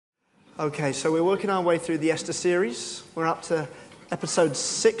Okay, so we're working our way through the Esther series. We're up to episode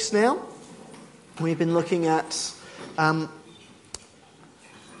 6 now. We've been looking at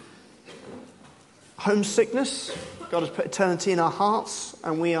homesickness. God has put eternity in our hearts,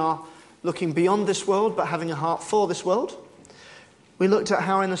 and we are looking beyond this world, but having a heart for this world. We looked at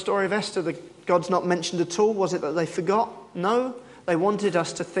how in the story of Esther, God's not mentioned at all. Was it that they forgot? No. They wanted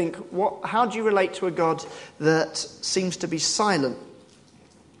us to think, how do you relate to a God that seems to be silent?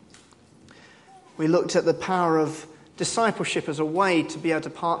 We looked at the power of discipleship as a way to be able to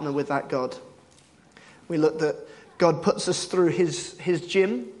partner with that God. We looked that God puts us through his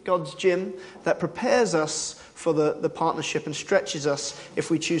gym, God's gym, that prepares us for the partnership and stretches us if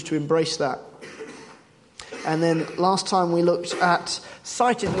we choose to embrace that. And then last time we looked at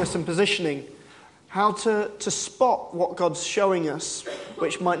sightedness and positioning, how to spot what God's showing us,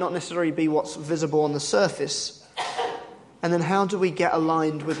 which might not necessarily be what's visible on the surface. And then how do we get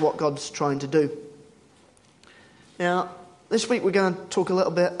aligned with what God's trying to do? Now, this week we're going to talk a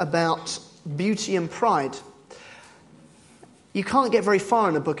little bit about beauty and pride. You can't get very far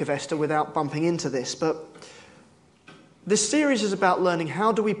in the book of Esther without bumping into this, but this series is about learning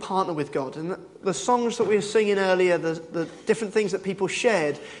how do we partner with God. And the songs that we were singing earlier, the different things that people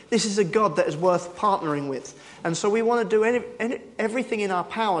shared, this is a God that is worth partnering with. And so we want to do everything in our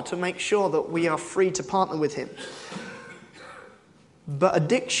power to make sure that we are free to partner with him. But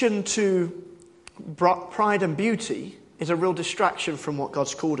addiction to pride and beauty is a real distraction from what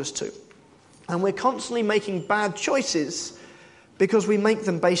God's called us to. And we're constantly making bad choices because we make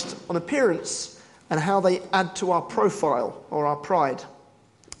them based on appearance and how they add to our profile or our pride.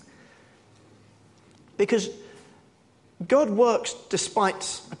 Because God works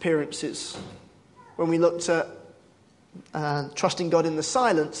despite appearances. When we looked at trusting God in the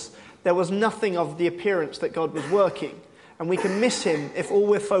silence, there was nothing of the appearance that God was working. And we can miss him if all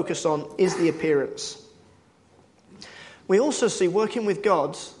we're focused on is the appearance. We also see working with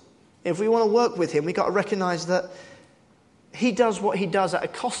God, if we want to work with him, we've got to recognize that he does what he does at a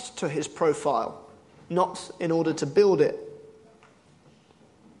cost to his profile, not in order to build it.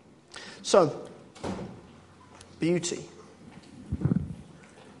 So, beauty.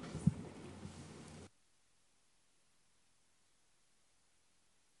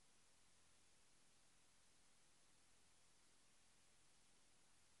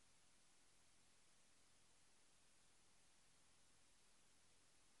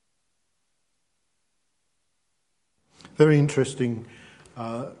 Very interesting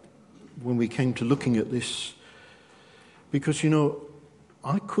when we came to looking at this, because,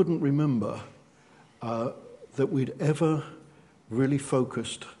 I couldn't remember that we'd ever really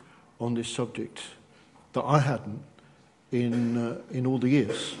focused on this subject, that I hadn't in all the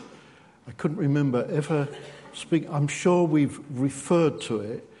years. I couldn't remember ever speaking. I'm sure we've referred to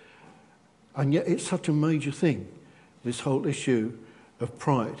it, and yet it's such a major thing, this whole issue of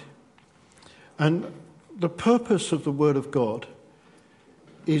pride. And the purpose of the Word of God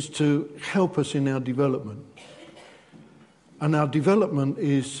is to help us in our development. And our development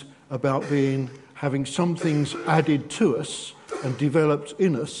is about having some things added to us and developed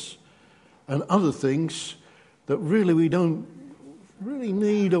in us, and other things that really we don't really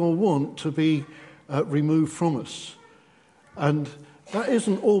need or want to be removed from us. And that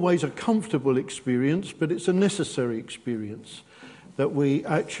isn't always a comfortable experience, but it's a necessary experience, that we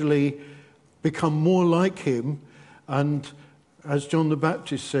actually become more like him. And as John the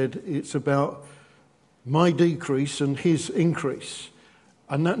Baptist said, it's about my decrease and his increase,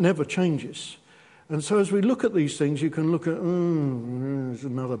 and that never changes. And so as we look at these things, you can look at, there's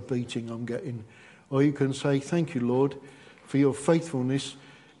another beating I'm getting, or you can say, thank you, Lord, for your faithfulness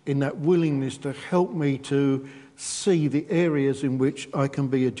in that willingness to help me to see the areas in which I can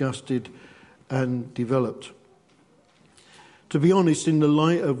be adjusted and developed. To be honest, in the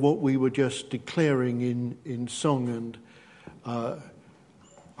light of what we were just declaring in song, and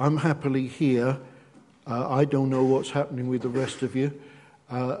I'm happily here. I don't know what's happening with the rest of you.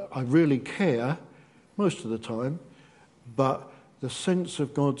 I really care most of the time, but the sense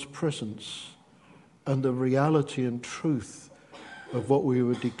of God's presence and the reality and truth of what we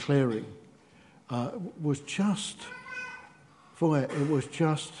were declaring was just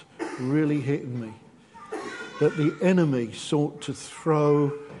really hitting me. That the enemy sought to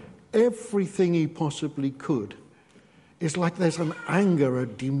throw everything he possibly could. It's like there's an anger, a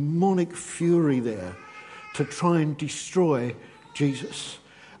demonic fury there to try and destroy Jesus.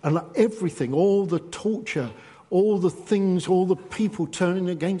 And like everything, all the torture, all the things, all the people turning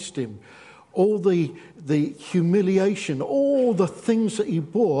against him, all the humiliation, all the things that he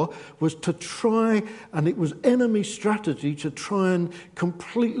bore was to try, and it was enemy strategy to try and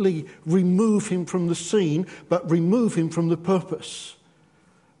completely remove him from the scene, but remove him from the purpose.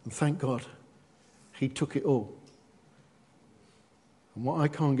 And thank God, he took it all. And what I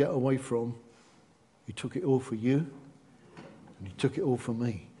can't get away from, he took it all for you, and he took it all for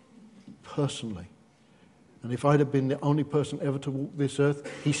me, personally. And if I'd have been the only person ever to walk this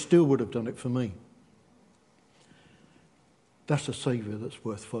earth, he still would have done it for me. That's a Saviour that's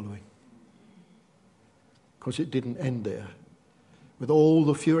worth following. Because it didn't end there. With all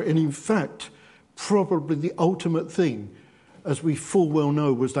the fury, and in fact, probably the ultimate thing, as we full well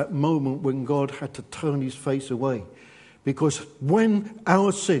know, was that moment when God had to turn his face away. Because when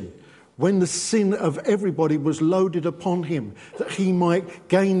our sin, when the sin of everybody was loaded upon him, that he might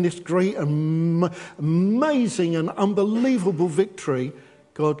gain this great and amazing and unbelievable victory,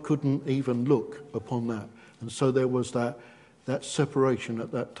 God couldn't even look upon that. And so there was that separation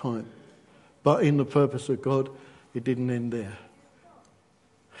at that time. But in the purpose of God, it didn't end there.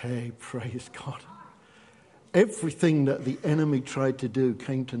 Hey, praise God. Everything that the enemy tried to do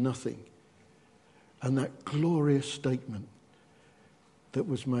came to nothing. And that glorious statement that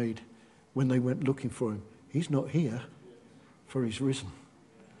was made when they went looking for him, he's not here, for he's risen.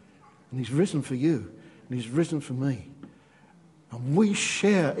 And he's risen for you, and he's risen for me. And we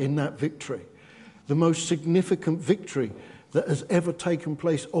share in that victory. The most significant victory that has ever taken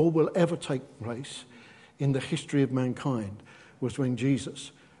place or will ever take place in the history of mankind was when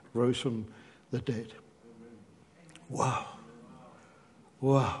Jesus rose from the dead. Wow.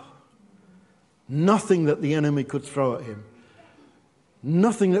 Wow. Nothing that the enemy could throw at him,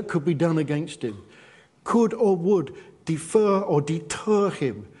 nothing that could be done against him, could or would defer or deter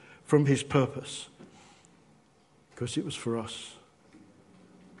him from his purpose. Because it was for us.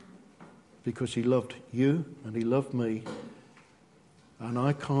 Because he loved you and he loved me. And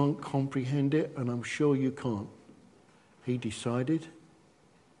I can't comprehend it, and I'm sure you can't. He decided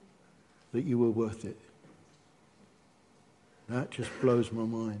that you were worth it. That just blows my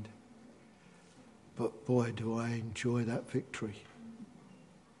mind. But boy, do I enjoy that victory.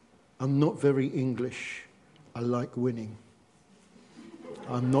 I'm not very English. I like winning.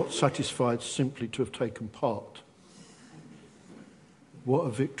 I'm not satisfied simply to have taken part. What a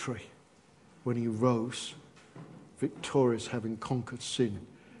victory when he rose, victorious, having conquered sin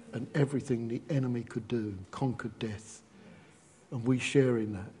and everything the enemy could do, conquered death. And we share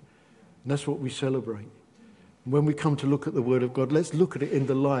in that. And that's what we celebrate. When we come to look at the Word of God, let's look at it in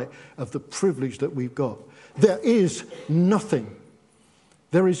the light of the privilege that we've got. There is nothing.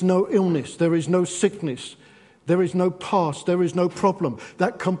 There is no illness. There is no sickness. There is no past. There is no problem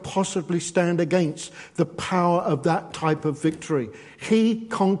that can possibly stand against the power of that type of victory. He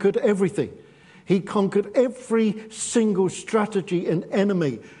conquered everything. He conquered every single strategy and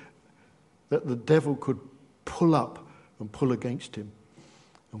enemy that the devil could pull up and pull against him.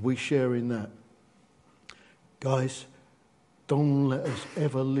 And we share in that. Guys, don't let us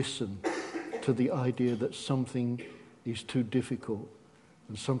ever listen to the idea that something is too difficult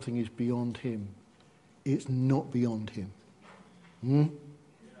and something is beyond him. It's not beyond him.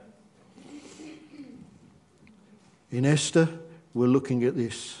 In Esther, we're looking at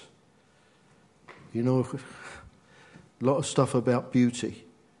this. You know, a lot of stuff about beauty.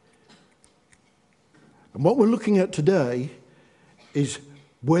 And what we're looking at today is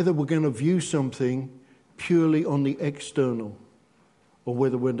whether we're going to view something purely on the external or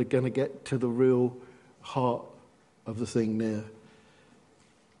whether we're going to get to the real heart of the thing there.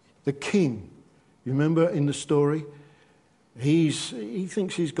 The king, you remember in the story, he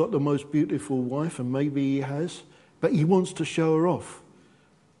thinks he's got the most beautiful wife, and maybe he has, but he wants to show her off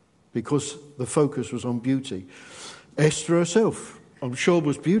because the focus was on beauty. Esther herself, I'm sure,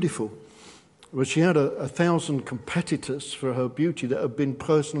 was beautiful. Well, she had 1,000 competitors for her beauty that had been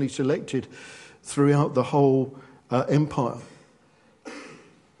personally selected throughout the whole empire.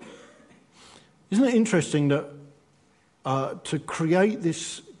 Isn't it interesting that to create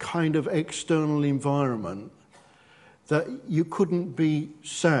this kind of external environment, that you couldn't be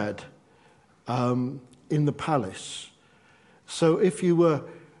sad in the palace. So if you were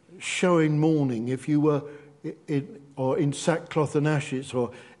showing mourning, if you were in sackcloth and ashes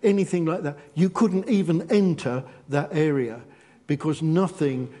or anything like that, you couldn't even enter that area because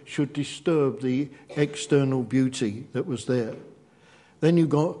nothing should disturb the external beauty that was there. Then you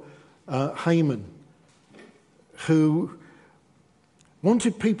got Haman, who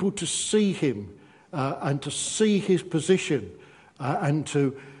wanted people to see him and to see his position and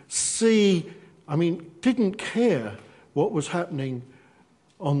to see, didn't care what was happening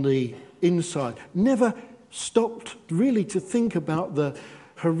on the inside. Never stopped really to think about the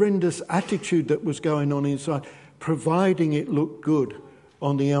horrendous attitude that was going on inside, providing it looked good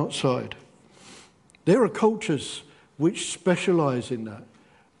on the outside. There are cultures which specialize in that.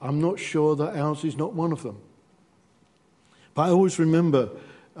 I'm not sure that ours is not one of them. But I always remember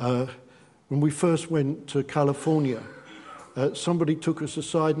when we first went to California, somebody took us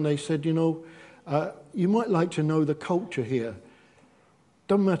aside and they said, you might like to know the culture here.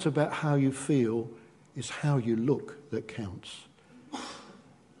 Doesn't matter about how you feel, it's how you look that counts.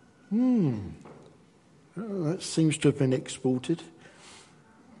 That seems to have been exported.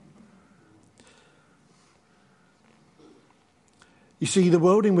 You see, the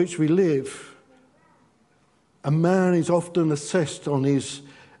world in which we live, a man is often assessed on his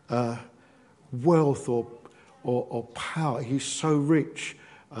wealth or power. He's so rich,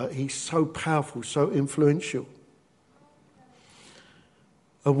 he's so powerful, so influential.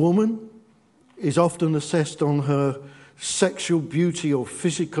 A woman is often assessed on her sexual beauty or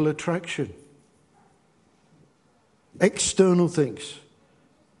physical attraction. External things.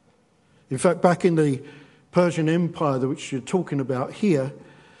 In fact, back in the Persian Empire, which you're talking about here,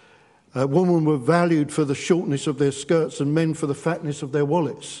 women were valued for the shortness of their skirts and men for the fatness of their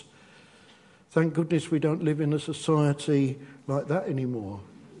wallets. Thank goodness we don't live in a society like that anymore.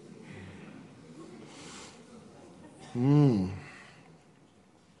 We're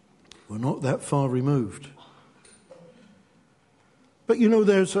not that far removed. But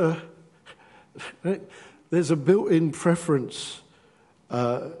there's a built-in preference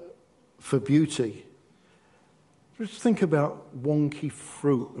for beauty. Just think about wonky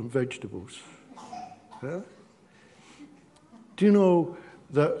fruit and vegetables. Yeah? Do you know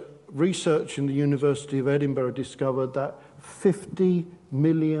that research in the University of Edinburgh discovered that 50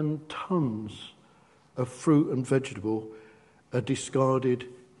 million tons of fruit and vegetable are discarded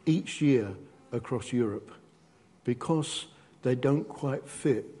each year across Europe because they don't quite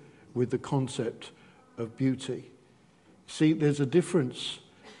fit with the concept of beauty. See, there's a difference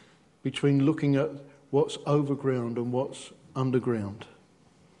between looking at what's overground and what's underground.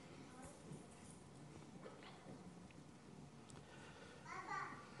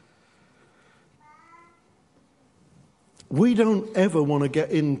 We don't ever want to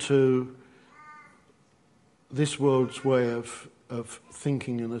get into this world's way of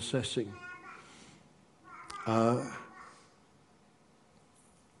thinking and assessing.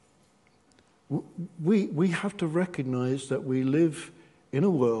 We have to recognize that we live in a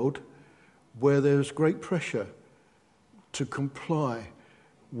world where there's great pressure to comply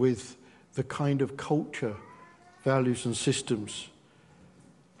with the kind of culture, values and systems.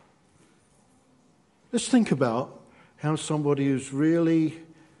 Let's think about how somebody who's really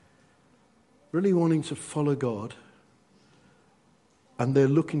wanting to follow God and they're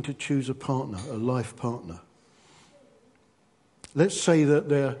looking to choose a partner, a life partner. Let's say that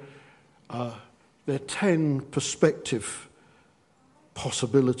there are 10 perspective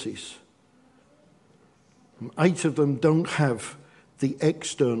possibilities. 8 of them don't have the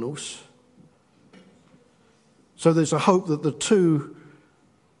externals. So there's a hope that the 2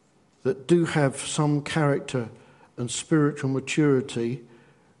 that do have some character and spiritual maturity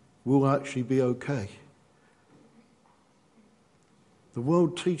will actually be okay. The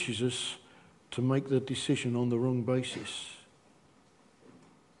world teaches us to make the decision on the wrong basis.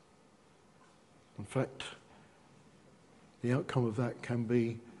 In fact, the outcome of that can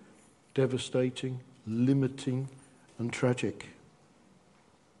be devastating, limiting, and tragic.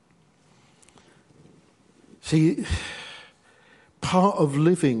 See, part of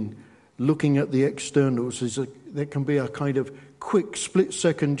living, looking at the externals, is there can be a kind of quick,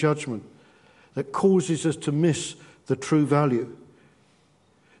 split-second judgment that causes us to miss the true value.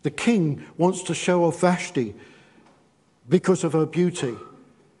 The king wants to show off Vashti because of her beauty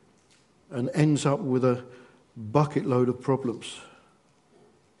and ends up with a bucket load of problems.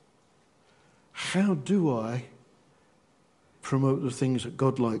 How do I promote the things that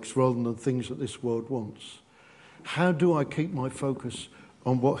God likes rather than things that this world wants? How do I keep my focus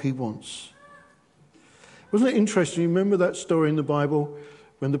on what he wants? Wasn't it interesting? You remember that story in the Bible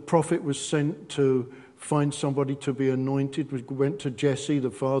when the prophet was sent to find somebody to be anointed? We went to Jesse,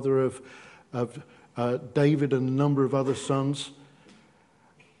 the father of David and a number of other sons,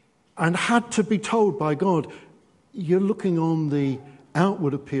 and had to be told by God, you're looking on the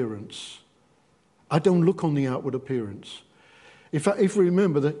outward appearance. I don't look on the outward appearance. In fact, if we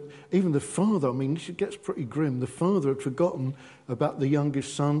remember that even the father, it gets pretty grim, the father had forgotten about the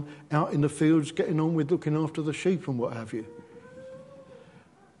youngest son out in the fields getting on with looking after the sheep and what have you.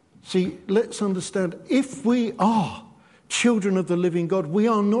 See, let's understand, if we are children of the living God, we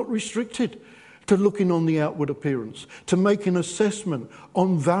are not restricted to looking on the outward appearance, to make an assessment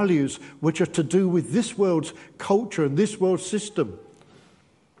on values which are to do with this world's culture and this world's system.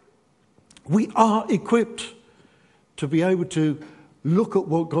 We are equipped to be able to look at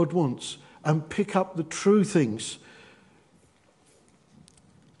what God wants and pick up the true things.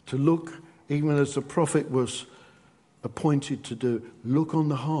 To look, even as the prophet was appointed to do, look on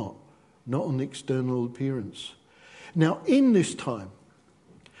the heart, not on the external appearance. Now, in this time,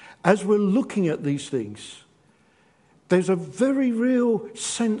 as we're looking at these things, there's a very real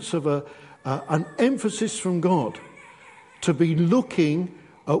sense of an emphasis from God to be looking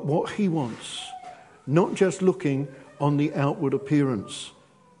at what he wants, not just looking on the outward appearance.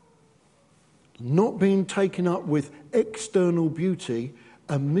 Not being taken up with external beauty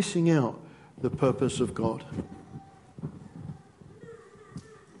and missing out the purpose of God.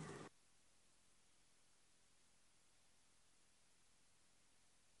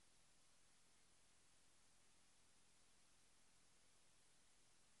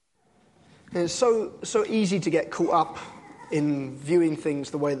 And it's so easy to get caught up in viewing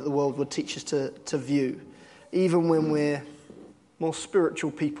things the way that the world would teach us to view. Even when we're more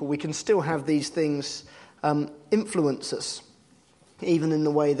spiritual people, we can still have these things influence us, even in the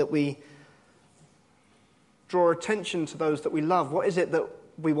way that we draw attention to those that we love. What is it that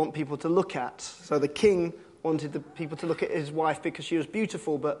we want people to look at? So the king wanted the people to look at his wife because she was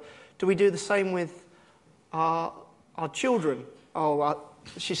beautiful, but do we do the same with our children?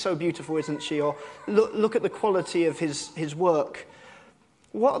 She's so beautiful, isn't she? Or look at the quality of his work.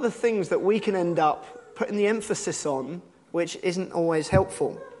 What are the things that we can end up putting the emphasis on which isn't always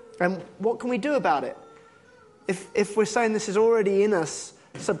helpful? And what can we do about it? If we're saying this is already in us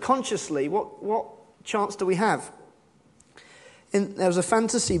subconsciously, what chance do we have? There was a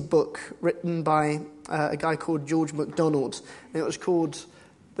fantasy book written by a guy called George MacDonald, and it was called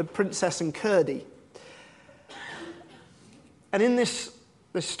The Princess and Curdie. And in this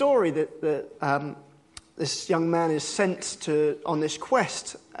story, that this young man is sent on this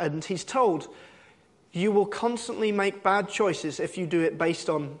quest, and he's told, you will constantly make bad choices if you do it based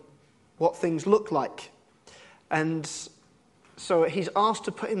on what things look like. And so he's asked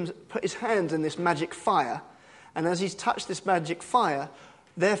to put his hand in this magic fire, and as he's touched this magic fire,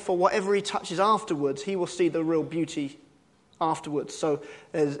 therefore whatever he touches afterwards, he will see the real beauty afterwards. So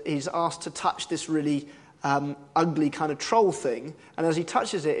he's asked to touch this really ugly kind of troll thing, and as he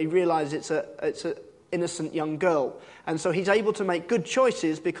touches it, he realizes it's an innocent young girl, and so he's able to make good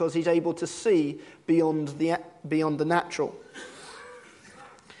choices because he's able to see beyond the natural.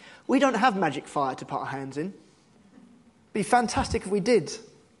 We don't have magic fire to put our hands in. It'd be fantastic if we did.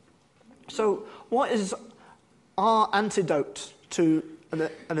 So, what is our antidote to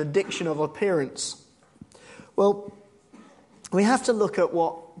an addiction of appearance? Well, we have to look at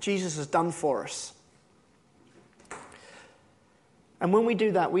what Jesus has done for us. And when we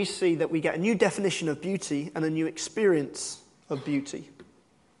do that, we see that we get a new definition of beauty and a new experience of beauty.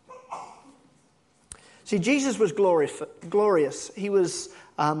 See, Jesus was glorious. He was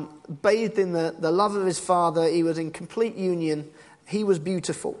bathed in the love of his Father. He was in complete union. He was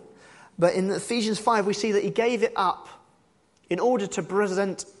beautiful. But in Ephesians 5, we see that he gave it up in order to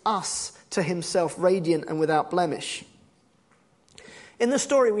present us to himself radiant and without blemish. In the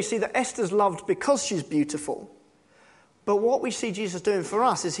story, we see that Esther's loved because she's beautiful. But what we see Jesus doing for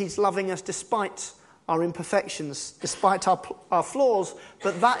us is he's loving us despite our imperfections, despite our flaws,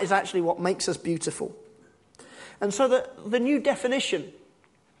 but that is actually what makes us beautiful. And so the new definition,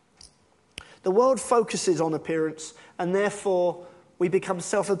 the world focuses on appearance, and therefore we become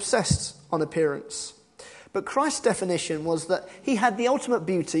self-obsessed on appearance. But Christ's definition was that he had the ultimate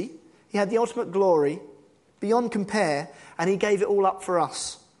beauty, he had the ultimate glory, beyond compare, and he gave it all up for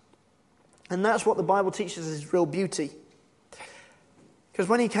us. And that's what the Bible teaches is real beauty. Because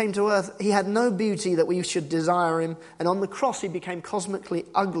when he came to earth, he had no beauty that we should desire him. And on the cross, he became cosmically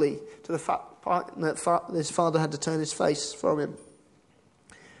ugly to the fact that his Father had to turn his face from him.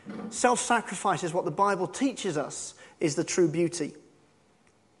 Self-sacrifice is what the Bible teaches us is the true beauty.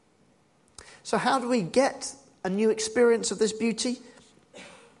 So how do we get a new experience of this beauty?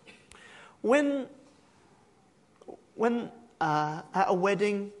 When at a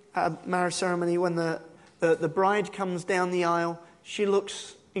wedding, at a marriage ceremony, when the bride comes down the aisle, she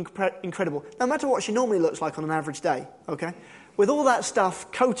looks incredible. No matter what she normally looks like on an average day, okay? With all that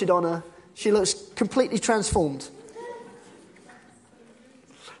stuff coated on her, she looks completely transformed.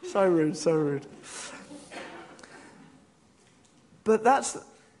 So rude, so rude. But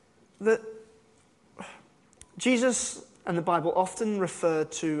Jesus and the Bible often refer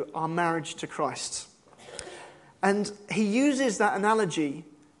to our marriage to Christ. And he uses that analogy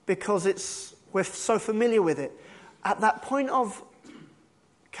because we're so familiar with it. At that point of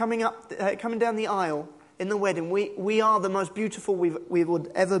coming down the aisle in the wedding, we are the most beautiful we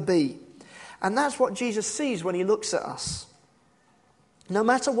would ever be. And that's what Jesus sees when he looks at us. No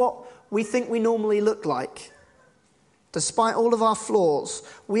matter what we think we normally look like, despite all of our flaws,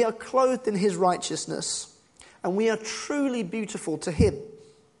 we are clothed in his righteousness, and we are truly beautiful to him.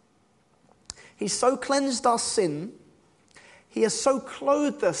 He's so cleansed our sin, he has so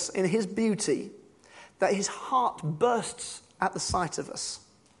clothed us in his beauty, that his heart bursts at the sight of us.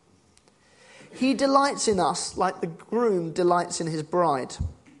 He delights in us like the groom delights in his bride.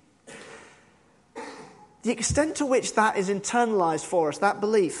 The extent to which that is internalized for us, that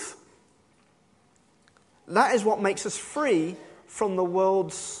belief, that is what makes us free from the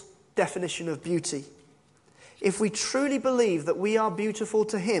world's definition of beauty. If we truly believe that we are beautiful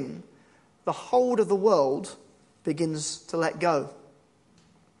to him, the hold of the world begins to let go.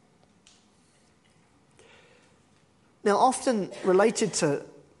 Now, often related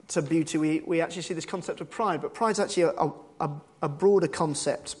to beauty, we actually see this concept of pride, but pride's actually a broader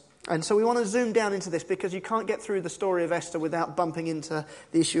concept. And so we want to zoom down into this because you can't get through the story of Esther without bumping into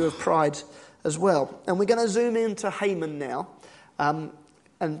the issue of pride as well. And we're going to zoom into Haman now and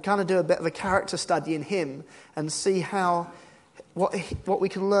kind of do a bit of a character study in him and see what we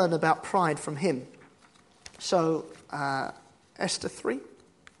can learn about pride from him. So, Esther 3.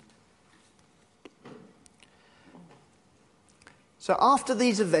 So after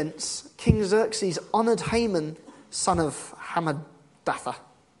these events, King Xerxes honoured Haman, son of Hammedatha,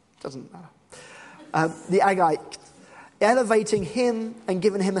 doesn't matter, the Agagite, elevating him and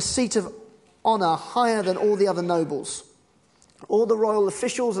giving him a seat of honour higher than all the other nobles. All the royal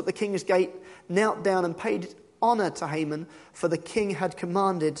officials at the king's gate knelt down and paid honour to Haman, for the king had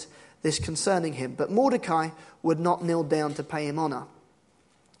commanded this concerning him. But Mordecai would not kneel down to pay him honour.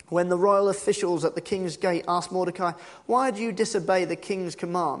 When the royal officials at the king's gate asked Mordecai, "Why do you disobey the king's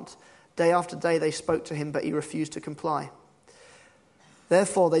command?" Day after day they spoke to him, but he refused to comply.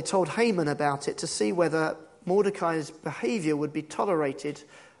 Therefore they told Haman about it to see whether Mordecai's behaviour would be tolerated,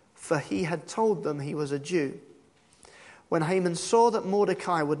 for he had told them he was a Jew. When Haman saw that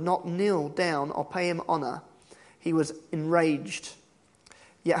Mordecai would not kneel down or pay him honour, he was enraged.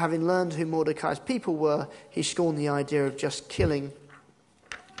 Yet having learned who Mordecai's people were, he scorned the idea of just killing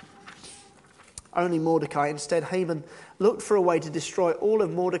only Mordecai. Instead, Haman looked for a way to destroy all of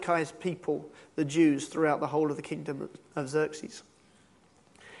Mordecai's people, the Jews, throughout the whole of the kingdom of Xerxes.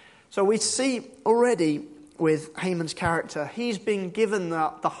 So we see already with Haman's character, he's been given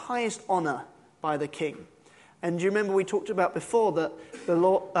the highest honour by the king. And do you remember we talked about before that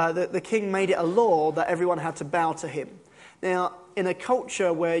the king made it a law that everyone had to bow to him. Now, in a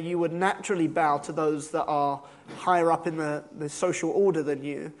culture where you would naturally bow to those that are higher up in the social order than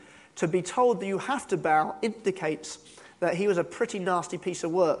you, to be told that you have to bow indicates that he was a pretty nasty piece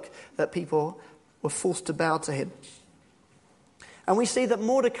of work, that people were forced to bow to him. And we see that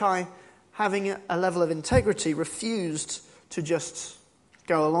Mordecai, having a level of integrity, refused to just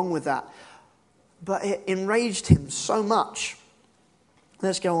go along with that. But it enraged him so much.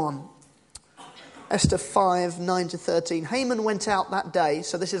 Let's go on. Esther 5, 9-13. Haman went out that day.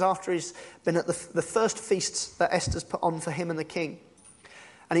 So this is after he's been at the first feasts that Esther's put on for him and the king.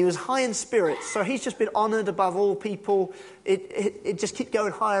 And he was high in spirits. So he's just been honoured above all people. It just keeps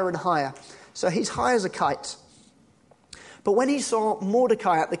going higher and higher. So he's high as a kite. But when he saw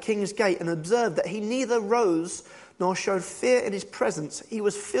Mordecai at the king's gate and observed that he neither rose nor showed fear in his presence, he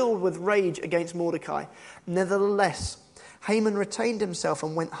was filled with rage against Mordecai. Nevertheless, Haman retained himself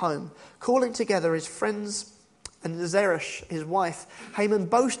and went home. Calling together his friends and Zeresh, his wife, Haman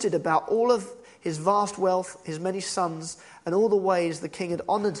boasted about all of his vast wealth, his many sons, and all the ways the king had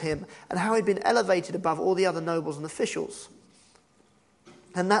honoured him, and how he'd been elevated above all the other nobles and officials.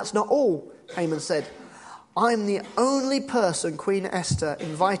 And that's not all, Haman said. I'm the only person Queen Esther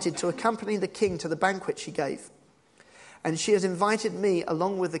invited to accompany the king to the banquet she gave. And she has invited me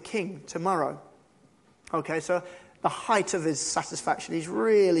along with the king tomorrow. Okay, so the height of his satisfaction. He's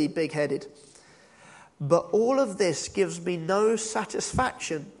really big-headed. But all of this gives me no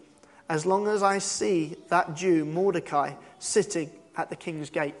satisfaction as long as I see that Jew, Mordecai, sitting at the king's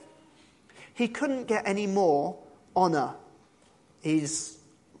gate. He couldn't get any more honour. He's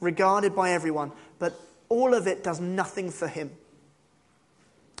regarded by everyone, but all of it does nothing for him.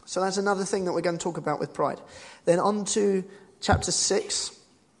 So that's another thing that we're going to talk about with pride. Then on to chapter 6.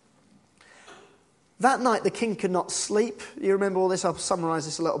 That night the king could not sleep. You remember all this? I'll summarise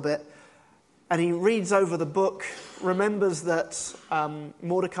this a little bit. And he reads over the book, remembers that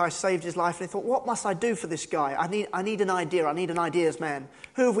Mordecai saved his life, and he thought, what must I do for this guy? I need an idea. I need an ideas man.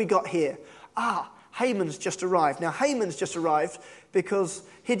 Who have we got here? Haman's just arrived. Now, Haman's just arrived because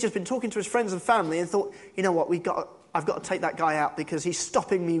he'd just been talking to his friends and family and thought, you know what, I've got to take that guy out because he's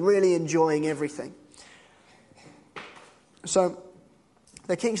stopping me really enjoying everything. So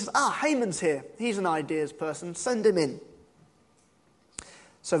the king says, Haman's here. He's an ideas person. Send him in.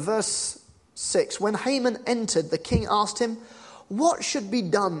 So verse 6, when Haman entered, the king asked him, what should be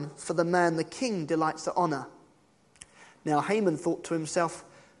done for the man the king delights to honour? Now Haman thought to himself,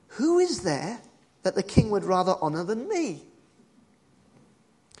 who is there that the king would rather honour than me?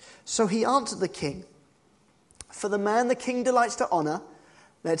 So he answered the king, for the man the king delights to honour,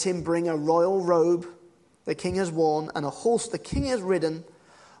 let him bring a royal robe the king has worn, and a horse the king has ridden,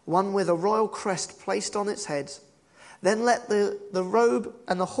 one with a royal crest placed on its head. Then let the robe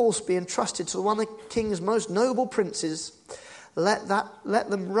and the horse be entrusted to one of the king's most noble princes. Let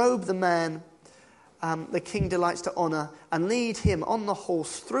them robe the man the king delights to honour, and lead him on the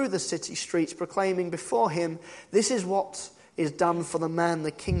horse through the city streets, proclaiming before him, this is what is done for the man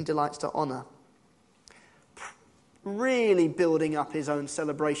the king delights to honour. Really building up his own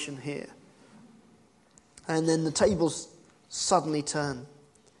celebration here. And then the tables suddenly turn.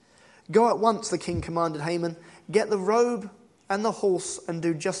 Go at once, the king commanded Haman. Get the robe and the horse and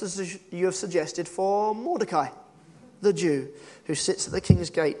do just as you have suggested for Mordecai, the Jew, who sits at the king's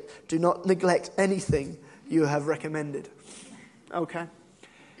gate. Do not neglect anything you have recommended. Okay.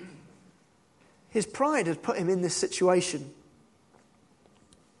 His pride has put him in this situation.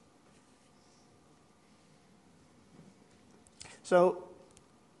 So,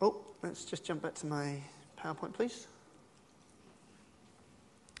 let's just jump back to my PowerPoint, please.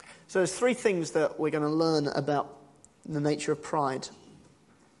 So there's three things that we're going to learn about the nature of pride.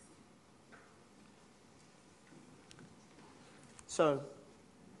 So,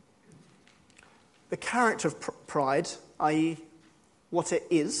 the character of pride, i.e. what it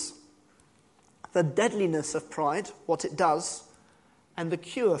is, the deadliness of pride, what it does, and the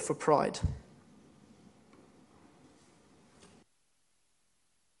cure for pride.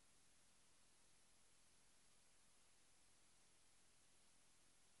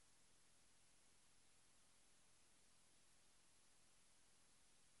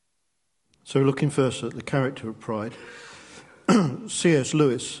 So looking first at the character of pride, C.S.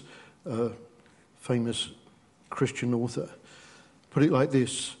 Lewis, famous Christian author, put it like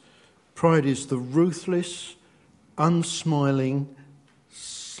this: pride is the ruthless, unsmiling,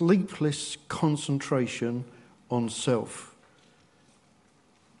 sleepless concentration on self.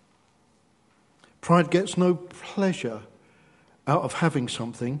 Pride gets no pleasure out of having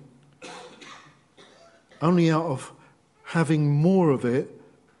something, only out of having more of it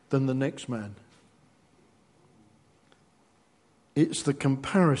than the next man. It's the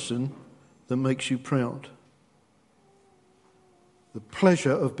comparison that makes you proud. The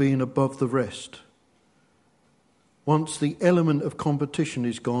pleasure of being above the rest. Once the element of competition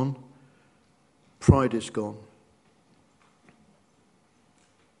is gone, pride is gone.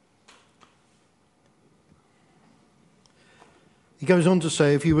 He goes on to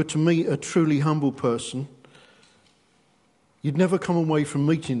say, if you were to meet a truly humble person, you'd never come away from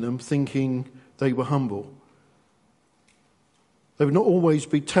meeting them thinking they were humble. They would not always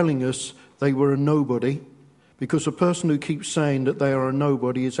be telling us they were a nobody, because a person who keeps saying that they are a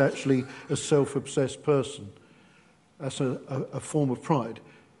nobody is actually a self-obsessed person. That's a form of pride.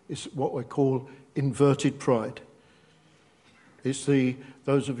 It's what I call inverted pride. It's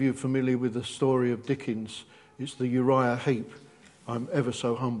those of you familiar with the story of Dickens, it's the Uriah Heep, I'm ever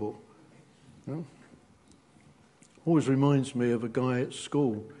so humble. You know? Always reminds me of a guy at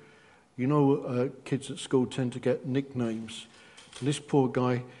school. You know, kids at school tend to get nicknames. And this poor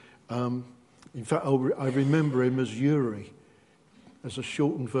guy, in fact, I remember him as Uri, as a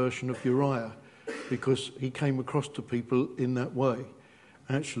shortened version of Uriah, because he came across to people in that way.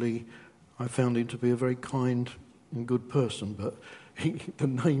 Actually, I found him to be a very kind and good person, but the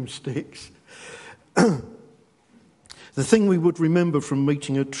name sticks. The thing we would remember from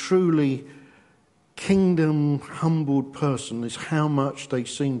meeting a truly kingdom humbled person is how much they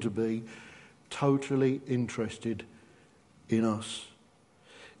seem to be totally interested in us.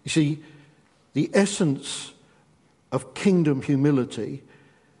 You see, the essence of kingdom humility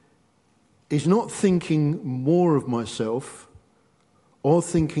is not thinking more of myself or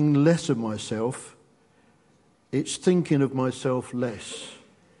thinking less of myself. It's thinking of myself less.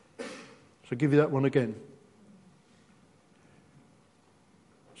 So I'll give you that one again.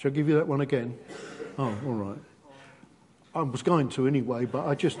 Shall I give you that one again? Oh, all right. I was going to anyway, but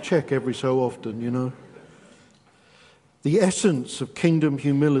I just check every so often, you know. The essence of kingdom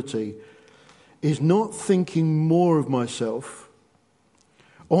humility is not thinking more of myself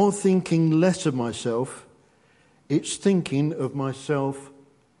or thinking less of myself. It's thinking of myself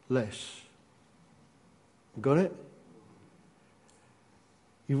less. Got it?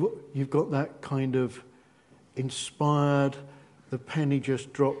 You've got that kind of inspired, the penny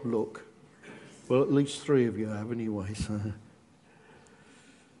just dropped look. Well, at least 3 of you have anyway. So.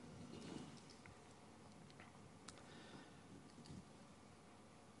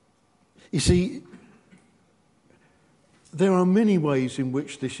 You see, there are many ways in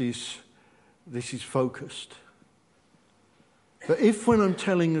which this is focused. But if when I'm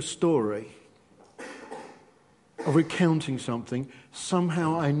telling a story or recounting something,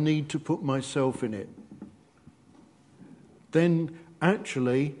 somehow I need to put myself in it, then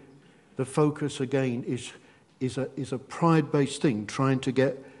actually the focus again is a pride-based thing, trying to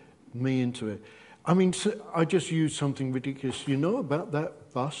get me into it. I mean, I just used something ridiculous. You know about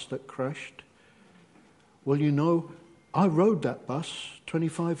that bus that crashed? Well, you know, I rode that bus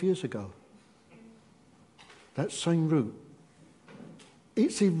 25 years ago. That same route.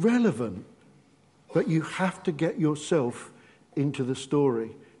 It's irrelevant, but you have to get yourself into the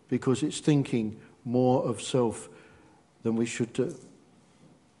story because it's thinking more of self than we should do.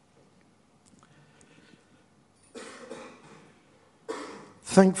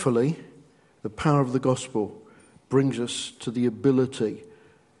 Thankfully, the power of the gospel brings us to the ability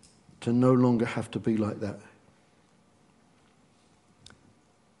to no longer have to be like that.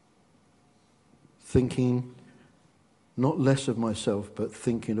 Thinking not less of myself, but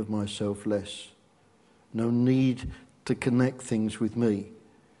thinking of myself less. No need to connect things with me.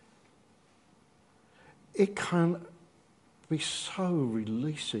 It can be so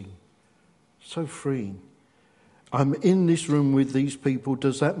releasing, so freeing. I'm in this room with these people.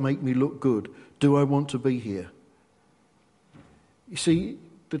 Does that make me look good? Do I want to be here? You see,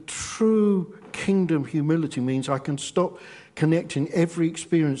 the true kingdom humility means I can stop connecting every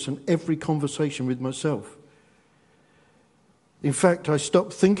experience and every conversation with myself. In fact, I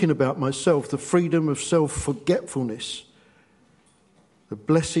stop thinking about myself, the freedom of self-forgetfulness, the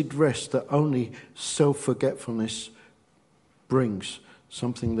blessed rest that only self-forgetfulness brings,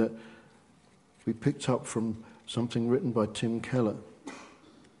 something that we picked up from something written by Tim Keller.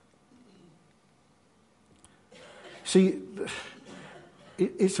 See,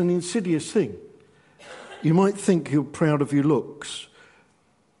 it's an insidious thing. You might think you're proud of your looks,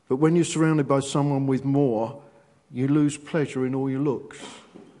 but when you're surrounded by someone with more, you lose pleasure in all your looks.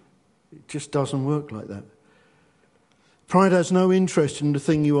 It just doesn't work like that. Pride has no interest in the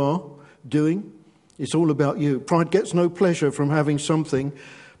thing you are doing. It's all about you. Pride gets no pleasure from having something,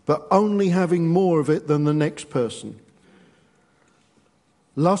 but only having more of it than the next person.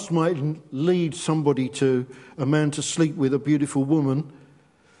 Lust might lead a man to sleep with a beautiful woman,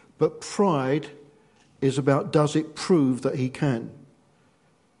 but pride is about, does it prove that he can?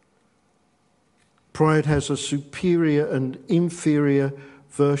 Pride has a superior and inferior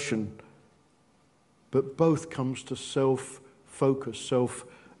version, but both comes to self-focus,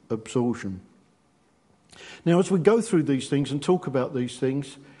 self-absorption. Now, as we go through these things and talk about these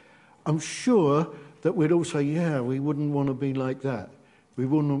things, I'm sure that we'd all say, yeah, we wouldn't want to be like that. We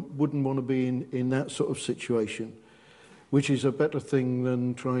wouldn't want to be in that sort of situation, which is a better thing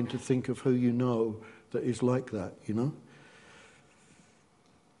than trying to think of who you know that is like that, you know?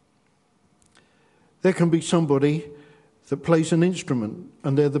 There can be somebody that plays an instrument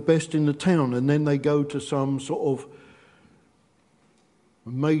and they're the best in the town, and then they go to some sort of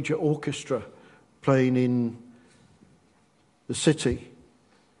major orchestra playing in the city,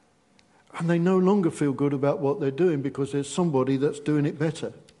 and they no longer feel good about what they're doing because there's somebody that's doing it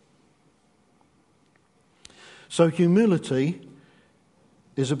better. So humility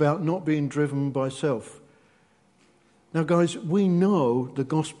is about not being driven by self. Now, guys, we know the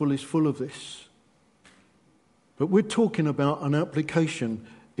gospel is full of this. But we're talking about an application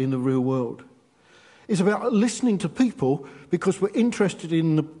in the real world. It's about listening to people because we're interested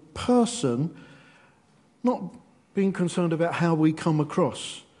in the person, not being concerned about how we come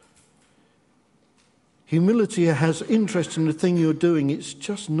across. Humility has interest in the thing you're doing. It's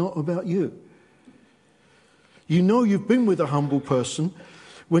just not about you. You know you've been with a humble person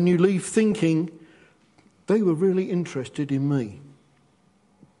when you leave thinking, they were really interested in me.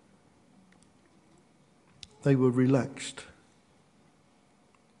 They were relaxed.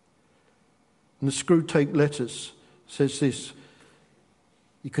 And the Screwtape Letters says this: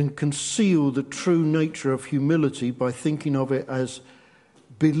 you can conceal the true nature of humility by thinking of it as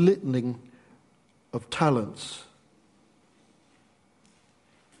belittling of talents.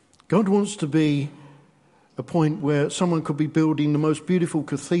 God wants to be a point where someone could be building the most beautiful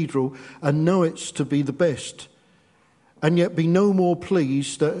cathedral and know it's to be the best, and yet be no more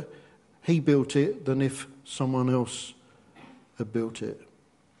pleased that he built it than if someone else had built it.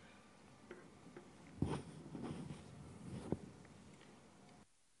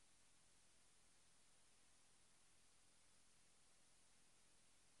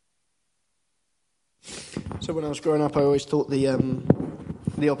 So when I was growing up, I always thought the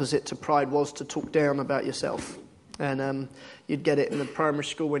opposite to pride was to talk down about yourself. And you'd get it in the primary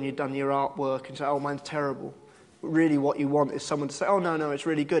school when you'd done your artwork and say, oh, mine's terrible. But really what you want is someone to say, oh, no, it's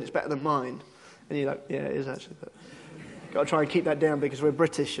really good, it's better than mine. And you're like, yeah, it is actually. But you've got to try and keep that down because we're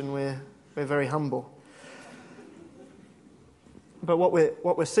British and we're very humble. But what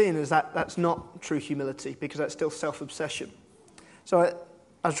we're seeing is that that's not true humility, because that's still self-obsession. So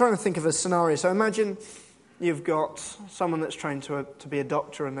I was trying to think of a scenario. So imagine you've got someone that's trained to be a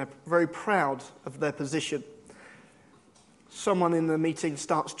doctor and they're very proud of their position. Someone in the meeting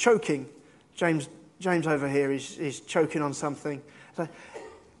starts choking. James over here is choking on something. So,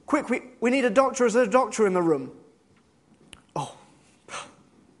 quick, we need a doctor. Is there a doctor in the room? Oh,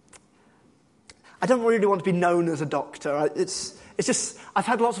 I don't really want to be known as a doctor. It's just, I've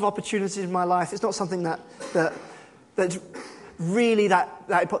had lots of opportunities in my life. It's not something that's really that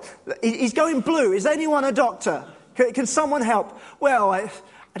important. He's going blue. Is anyone a doctor? Can someone help? Well, I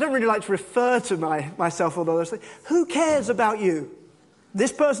don't really like to refer to myself with all those things. Who cares about you?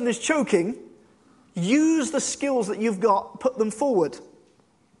 This person is choking. Use the skills that you've got. Put them forward.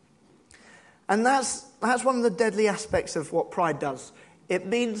 And that's one of the deadly aspects of what pride does. It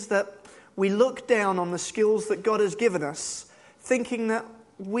means that we look down on the skills that God has given us, thinking that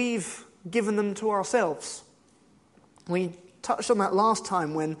we've given them to ourselves. We touched on that last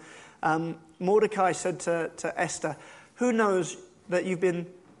time when Mordecai said to Esther, who knows that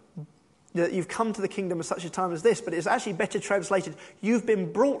you've come to the kingdom at such a time as this, but it's actually better translated, you've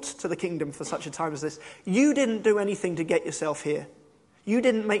been brought to the kingdom for such a time as this. You didn't do anything to get yourself here. You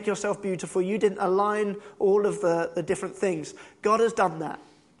didn't make yourself beautiful. You didn't align all of the different things. God has done that.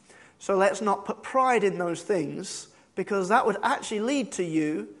 So let's not put pride in those things, because that would actually lead to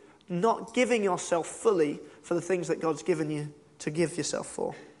you not giving yourself fully for the things that God's given you to give yourself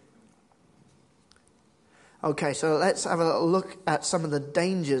for. Okay, so let's have a look at some of the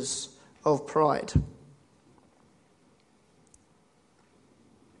dangers of pride.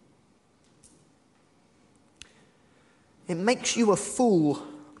 It makes you a fool.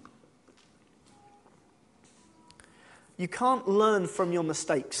 You can't learn from your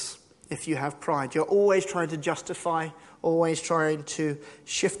mistakes if you have pride. You're always trying to justify, always trying to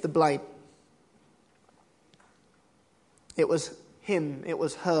shift the blame. It was him, it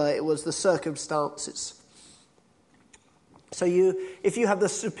was her, it was the circumstances. So if you have the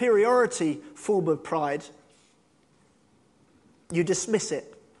superiority form of pride, you dismiss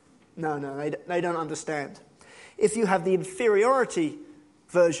it. No, they don't understand. If you have the inferiority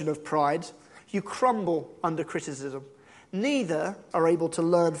version of pride, you crumble under criticism. Neither are able to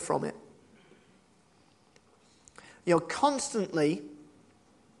learn from it. You're constantly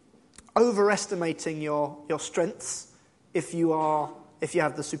overestimating your strengths if you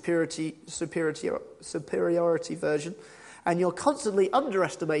have the superiority version, and you're constantly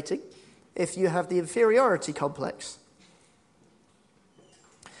underestimating if you have the inferiority complex.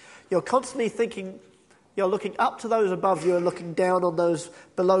 You're constantly thinking you're looking up to those above you and looking down on those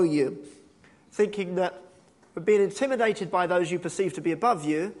below you, thinking that being intimidated by those you perceive to be above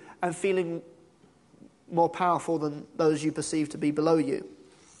you and feeling more powerful than those you perceive to be below you.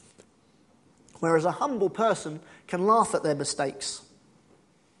 Whereas a humble person can laugh at their mistakes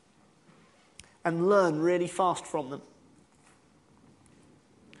and learn really fast from them.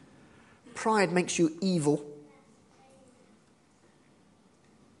 Pride makes you evil.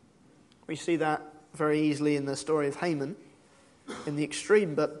 We see that very easily in the story of Haman in the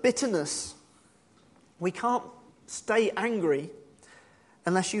extreme. But bitterness, we can't stay angry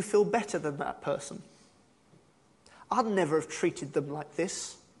unless you feel better than that person. I'd never have treated them like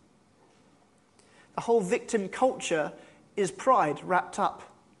this. The whole victim culture is pride wrapped up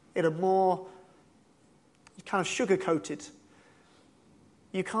in a more kind of sugar-coated.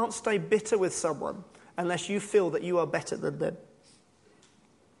 You can't stay bitter with someone unless you feel that you are better than them.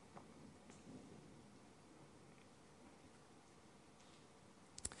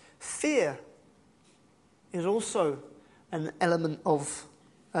 Fear is also an element of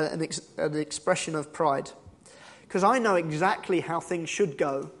an expression of pride. Because I know exactly how things should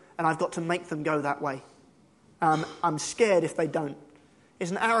go, and I've got to make them go that way. I'm scared if they don't. It's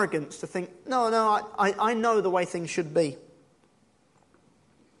an arrogance to think, no, I know the way things should be.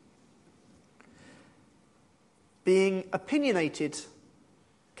 Being opinionated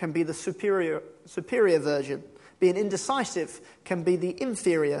can be the superior version. Being indecisive can be the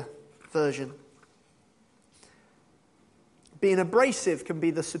inferior version. Being abrasive can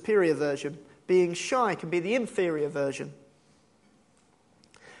be the superior version. Being shy can be the inferior version.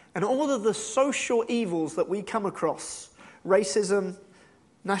 And all of the social evils that we come across, racism,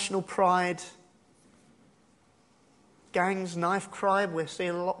 national pride, gangs, knife crime, we're seeing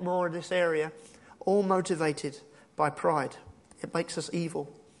a lot more in this area, all motivated by pride. It makes us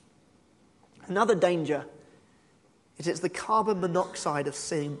evil. Another danger is it's the carbon monoxide of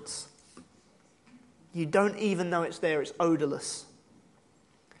sins. You don't even know it's there, it's odorless.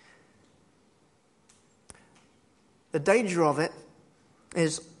 The danger of it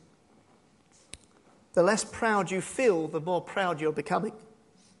is the less proud you feel, the more proud you're becoming.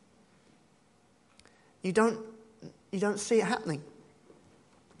 You don't see it happening.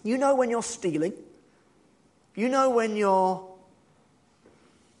 You know when you're stealing. You know when you're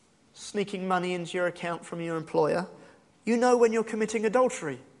sneaking money into your account from your employer. You know when you're committing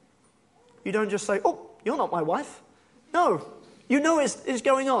adultery. You don't just say, "Oh, you're not my wife." No, you know it's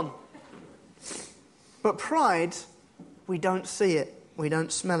going on. But pride, we don't see it. We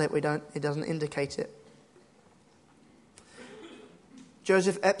don't smell it. It doesn't indicate it.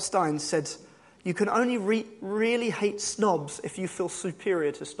 Joseph Epstein said, "You can only really hate snobs if you feel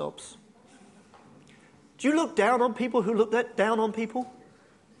superior to snobs." Do you look down on people who look down on people?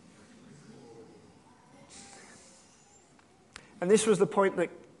 And this was the point that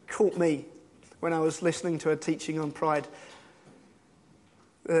caught me when I was listening to a teaching on pride.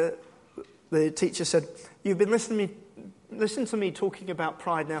 The teacher said, "You've been listen to me talking about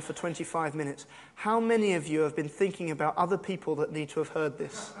pride now for 25 minutes. How many of you have been thinking about other people that need to have heard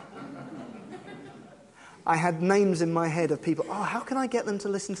this?" I had names in my head of people. Oh, how can I get them to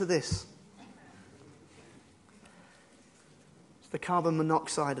listen to this? It's the carbon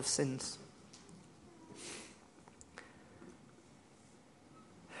monoxide of sins.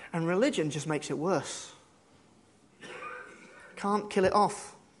 And religion just makes it worse. Can't kill it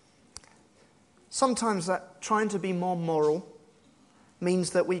off. Sometimes that trying to be more moral means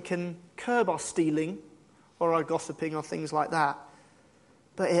that we can curb our stealing or our gossiping or things like that.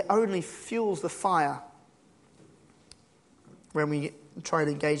 But it only fuels the fire when we try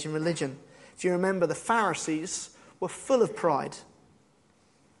to engage in religion. If you remember, the Pharisees were full of pride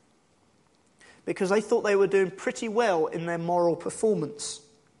because they thought they were doing pretty well in their moral performance.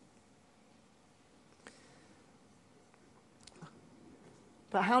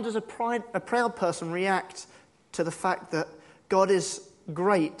 But how does a proud person react to the fact that God is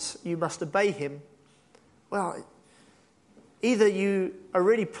great, you must obey him? Well, either you are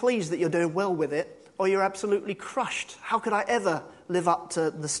really pleased that you're doing well with it, or you're absolutely crushed. How could I ever live up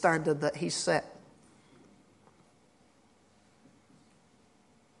to the standard that he's set?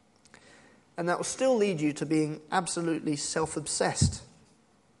 And that will still lead you to being absolutely self-obsessed.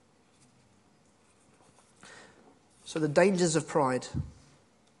 So the dangers of pride: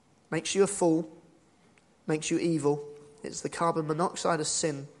 makes you a fool, makes you evil. It's the carbon monoxide of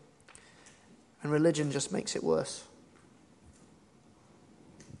sin. And religion just makes it worse.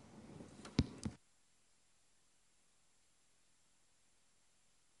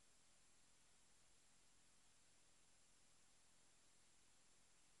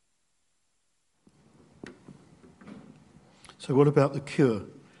 So what about the cure?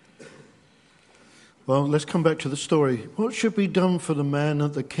 Well, let's come back to the story. What should be done for the man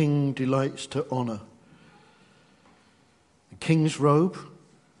that the king delights to honour? The king's robe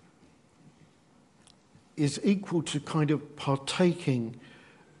is equal to kind of partaking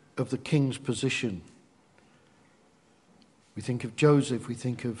of the king's position. We think of Joseph, we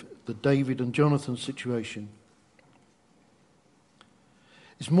think of the David and Jonathan situation.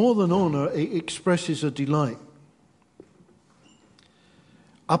 It's more than honour, it expresses a delight.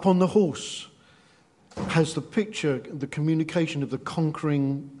 Up on the horse has the picture, the communication of the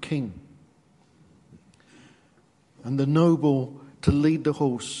conquering king. And the noble to lead the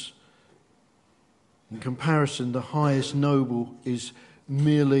horse. In comparison, the highest noble is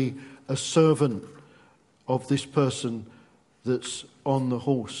merely a servant of this person that's on the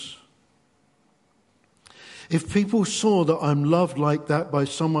horse. If people saw that I'm loved like that by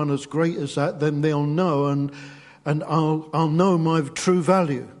someone as great as that, then they'll know and I'll know my true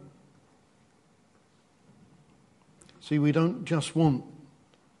value. See, we don't just want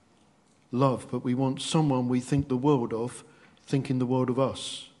love, but we want someone we think the world of, thinking the world of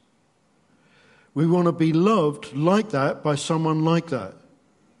us. We want to be loved like that by someone like that.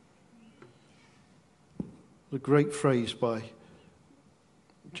 A great phrase by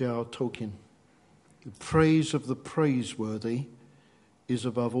J.R. Tolkien. The praise of the praiseworthy is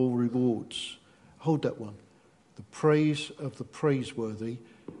above all rewards. Hold that one. The praise of the praiseworthy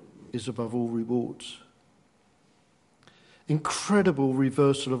is above all rewards. Incredible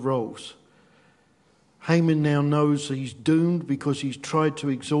reversal of roles. Haman now knows that he's doomed because he's tried to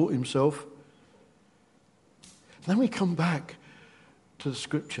exalt himself. Then we come back to the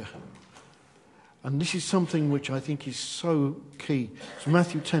scripture. And this is something which I think is so key. It's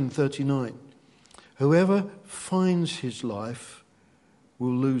Matthew 10:39. Whoever finds his life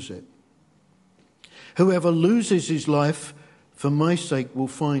will lose it. Whoever loses his life for my sake will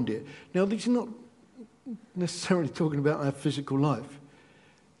find it. Now, this is not necessarily talking about our physical life.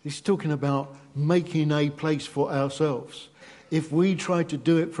 He's talking about making a place for ourselves. If we try to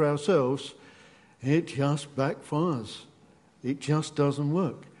do it for ourselves, it just backfires. It just doesn't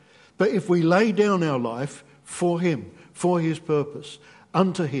work. But if we lay down our life for him, for his purpose,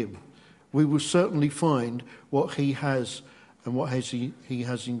 unto him, we will certainly find what he has and what he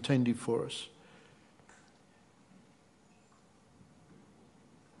has intended for us.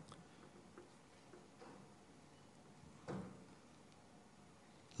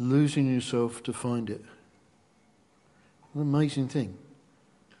 Losing yourself to find it. An amazing thing.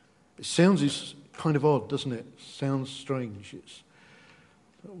 It sounds kind of odd, doesn't it? Sounds strange. It's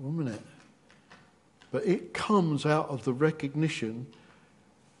 1 minute. But it comes out of the recognition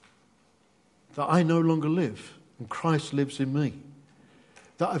that I no longer live and Christ lives in me.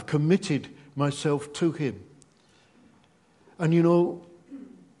 That I've committed myself to him. And you know,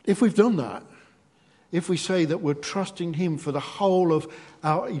 if we've done that, if we say that we're trusting him for the whole of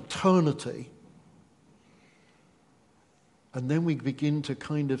our eternity, and then we begin to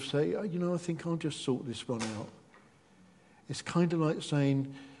kind of say, oh, you know, I think I'll just sort this one out. It's kind of like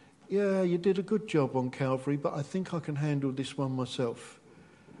saying, yeah, you did a good job on Calvary, but I think I can handle this one myself.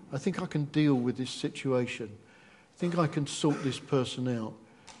 I think I can deal with this situation. I think I can sort this person out.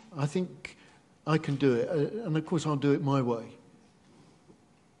 I think I can do it. And of course, I'll do it my way.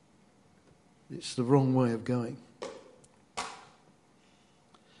 It's the wrong way of going.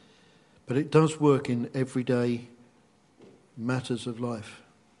 But it does work in everyday matters of life.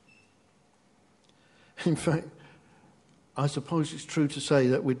 In fact, I suppose it's true to say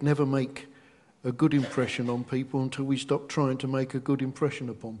that we'd never make a good impression on people until we stop trying to make a good impression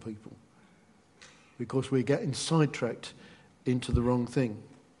upon people, because we're getting sidetracked into the wrong thing.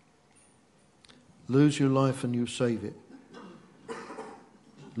 Lose your life and you save it.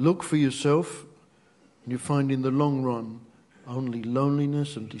 Look for yourself and you find in the long run only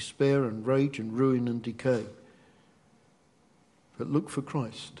loneliness and despair and rage and ruin and decay. But look for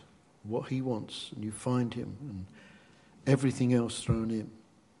Christ, what he wants, and you find him and everything else thrown in.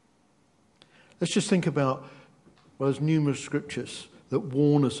 Let's just think about, well, there's numerous scriptures that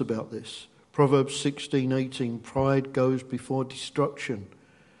warn us about this. Proverbs 16:18, pride goes before destruction,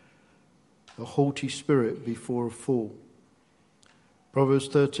 a haughty spirit before a fall. Proverbs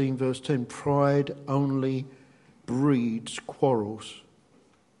 13 verse 10, pride only breeds quarrels.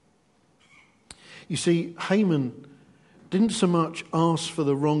 You see, Haman didn't so much ask for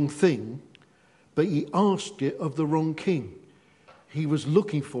the wrong thing, but he asked it of the wrong king. He was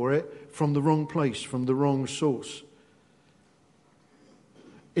looking for it from the wrong place, from the wrong source.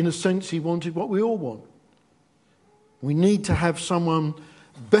 In a sense, he wanted what we all want. We need to have someone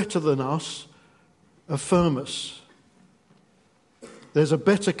better than us affirm us. There's a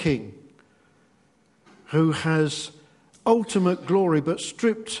better king who has ultimate glory but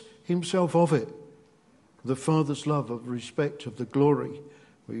stripped himself of it. The Father's love, of respect, of the glory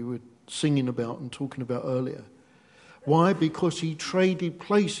we were singing about and talking about earlier. Why? Because he traded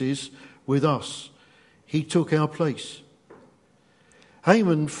places with us. He took our place.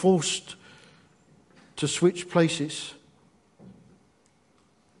 Haman forced to switch places,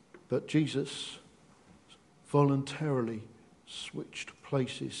 but Jesus voluntarily switched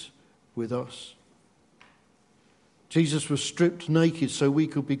places with us. Jesus was stripped naked so we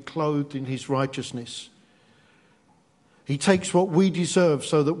could be clothed in his righteousness. He takes what we deserve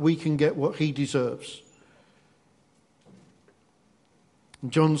so that we can get what he deserves. In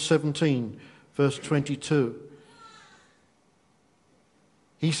John 17, verse 22,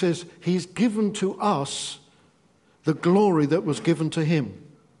 he says, he's given to us the glory that was given to him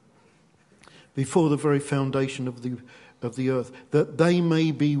before the very foundation of the earth, that they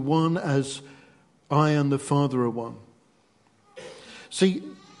may be one as I and the Father are one. See,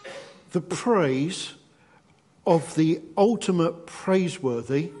 the praise of the ultimate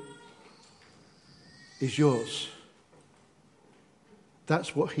praiseworthy is yours.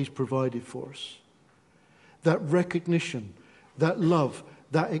 That's what he's provided for us. That recognition, that love,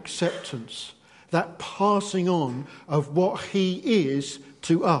 that acceptance, that passing on of what he is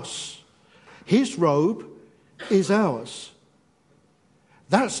to us. His robe is ours.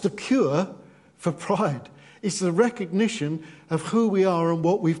 That's the cure for pride. It's the recognition of who we are and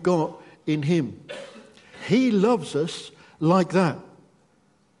what we've got in him. He loves us like that.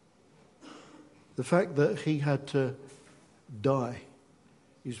 The fact that he had to die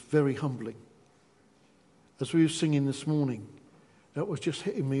is very humbling. As we were singing this morning, that was just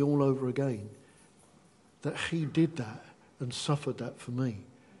hitting me all over again. That he did that and suffered that for me.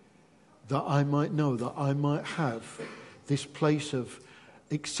 That I might know, that I might have this place of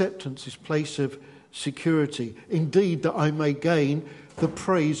acceptance, this place of security. Indeed, that I may gain the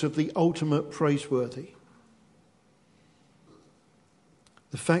praise of the ultimate praiseworthy.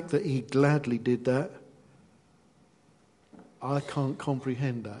 The fact that he gladly did that, I can't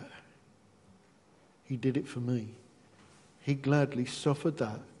comprehend that. He did it for me. He gladly suffered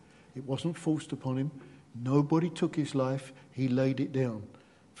that. It wasn't forced upon him. Nobody took his life. He laid it down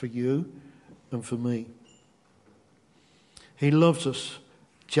for you and for me. He loves us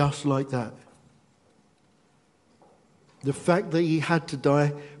just like that. The fact that he had to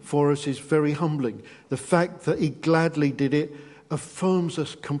die for us is very humbling. The fact that he gladly did it affirms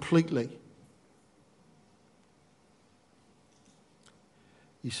us completely.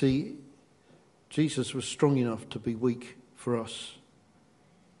 You see, Jesus was strong enough to be weak for us.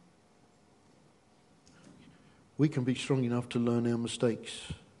 We can be strong enough to learn our mistakes.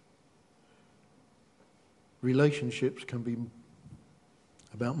 Relationships can be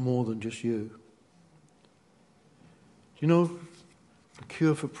about more than just you. You know, the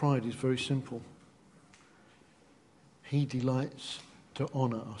cure for pride is very simple. He delights to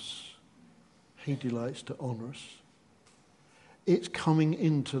honour us. He delights to honour us. It's coming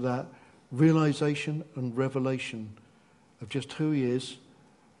into that realisation and revelation of just who he is,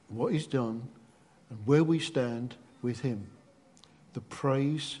 what he's done, and where we stand with him. The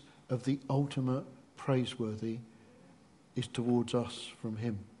praise of the ultimate praiseworthy is towards us from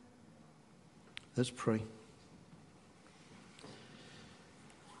him. Let's pray.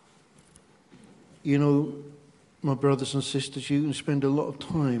 You know, my brothers and sisters, you can spend a lot of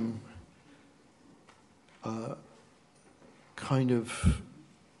time kind of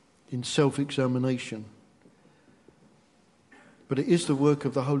in self-examination. But it is the work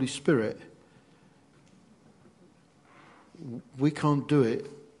of the Holy Spirit. We can't do it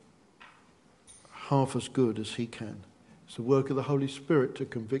half as good as he can. It's the work of the Holy Spirit to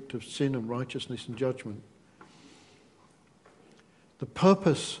convict of sin and righteousness and judgment. The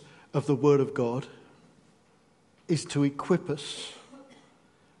purpose of the Word of God is to equip us,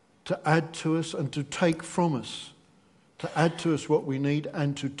 to add to us and to take from us, to add to us what we need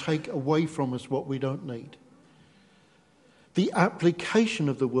and to take away from us what we don't need. The application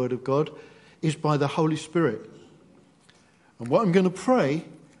of the Word of God is by the Holy Spirit. And what I'm going to pray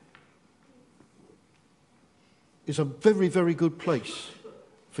is a very, very good place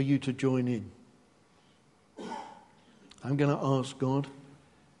for you to join in. I'm going to ask God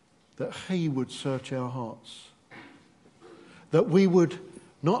that he would search our hearts. That we would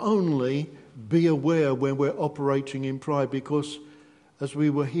not only be aware when we're operating in pride, because as we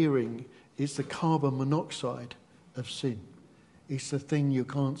were hearing, it's the carbon monoxide of sin. It's the thing you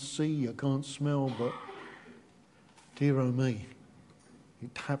can't see, you can't smell, but dear oh me,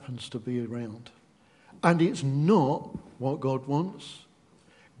 it happens to be around. And it's not what God wants.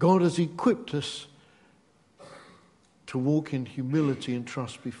 God has equipped us to walk in humility and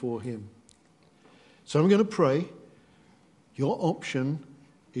trust before him. So I'm going to pray. Your option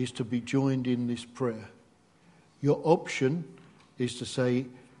is to be joined in this prayer. Your option is to say,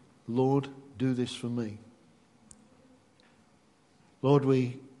 Lord, do this for me. Lord,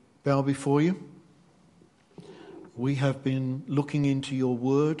 we bow before you. We have been looking into your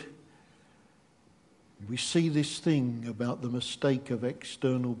word. We see this thing about the mistake of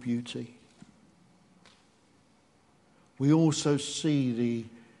external beauty. We also see the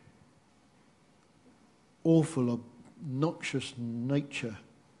awful, obnoxious nature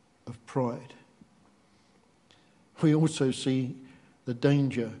of pride. We also see the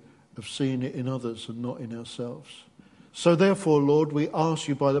danger of seeing it in others and not in ourselves. So therefore, Lord, we ask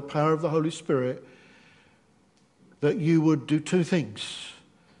you by the power of the Holy Spirit that you would do two things.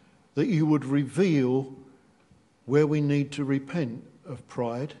 That you would reveal where we need to repent of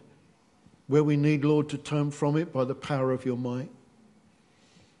pride, where we need, Lord, to turn from it by the power of your might.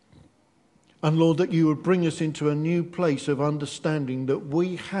 And Lord, that you would bring us into a new place of understanding that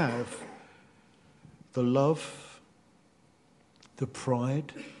we have the love, the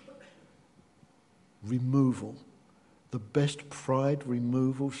pride removal, the best pride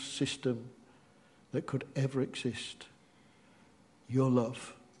removal system that could ever exist. Your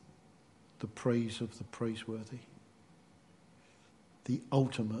love, the praise of the praiseworthy. The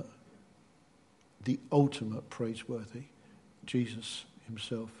ultimate praiseworthy, Jesus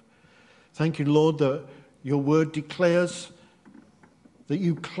himself. Thank you, Lord, that your word declares that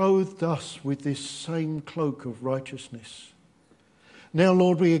you clothed us with this same cloak of righteousness. Now,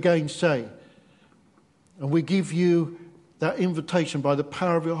 Lord, we again say, and we give you that invitation by the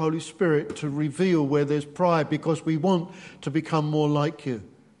power of your Holy Spirit to reveal where there's pride, because we want to become more like you.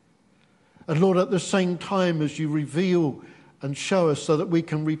 And Lord, at the same time as you reveal and show us so that we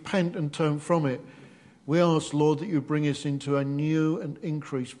can repent and turn from it, we ask, Lord, that you bring us into a new and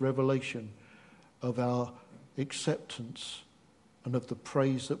increased revelation of our acceptance and of the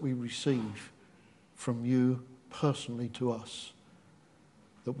praise that we receive from you personally to us,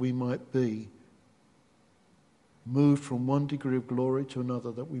 that we might be moved from one degree of glory to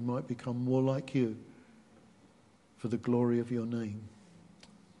another, that we might become more like you for the glory of your name.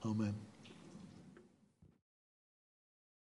 Amen.